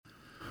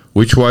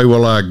Which way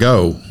will I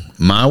go?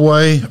 My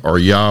way or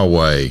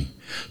Yahweh?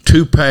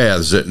 Two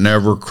paths that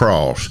never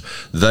cross.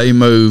 They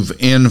move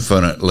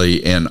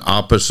infinitely in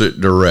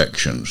opposite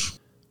directions.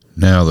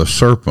 Now the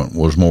serpent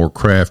was more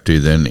crafty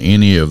than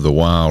any of the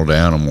wild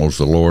animals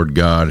the Lord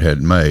God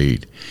had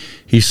made.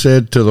 He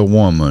said to the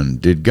woman,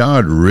 "Did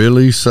God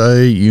really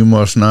say you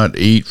must not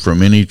eat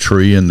from any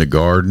tree in the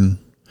garden?"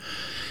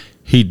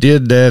 He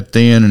did that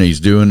then, and he's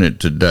doing it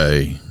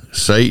today.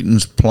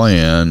 Satan's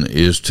plan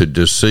is to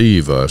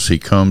deceive us. He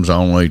comes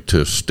only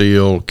to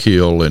steal,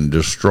 kill, and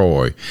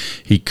destroy.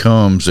 He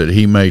comes that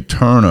he may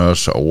turn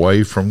us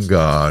away from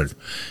God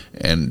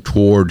and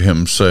toward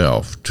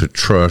himself, to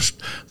trust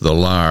the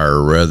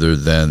liar rather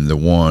than the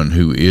one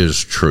who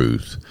is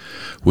truth.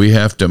 We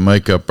have to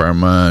make up our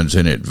minds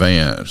in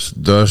advance.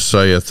 Thus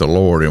saith the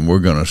Lord, and we're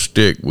going to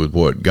stick with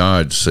what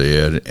God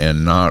said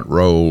and not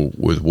roll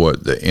with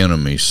what the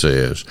enemy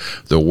says.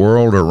 The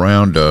world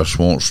around us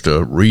wants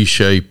to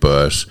reshape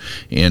us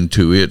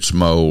into its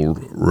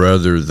mold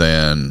rather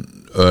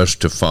than us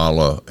to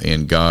follow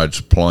in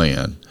God's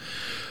plan.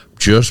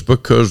 Just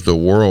because the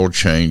world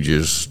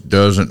changes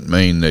doesn't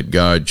mean that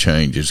God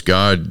changes.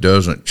 God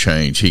doesn't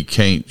change. He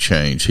can't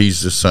change.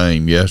 He's the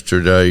same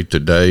yesterday,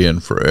 today,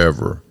 and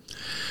forever.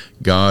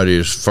 God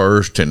is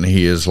first and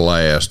he is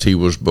last. He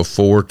was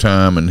before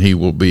time and he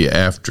will be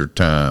after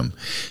time.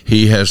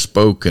 He has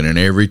spoken, and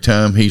every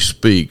time he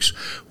speaks,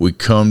 we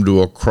come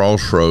to a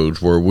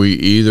crossroads where we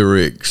either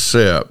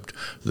accept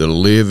the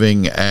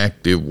living,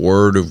 active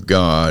word of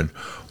God,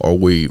 or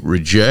we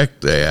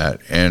reject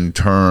that and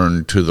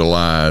turn to the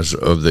lies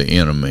of the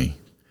enemy.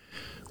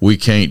 We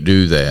can't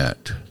do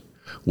that.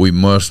 We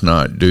must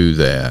not do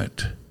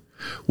that.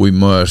 We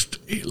must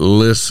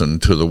listen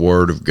to the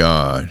word of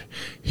God,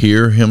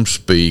 hear him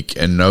speak,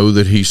 and know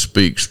that he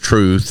speaks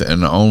truth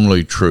and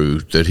only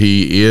truth, that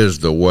he is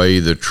the way,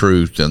 the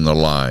truth, and the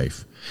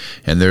life.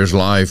 And there's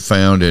life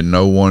found in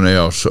no one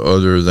else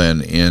other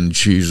than in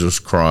Jesus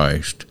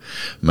Christ.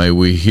 May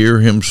we hear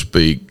him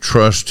speak,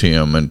 trust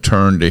him, and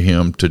turn to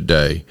him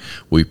today.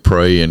 We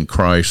pray in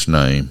Christ's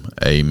name.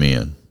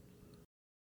 Amen.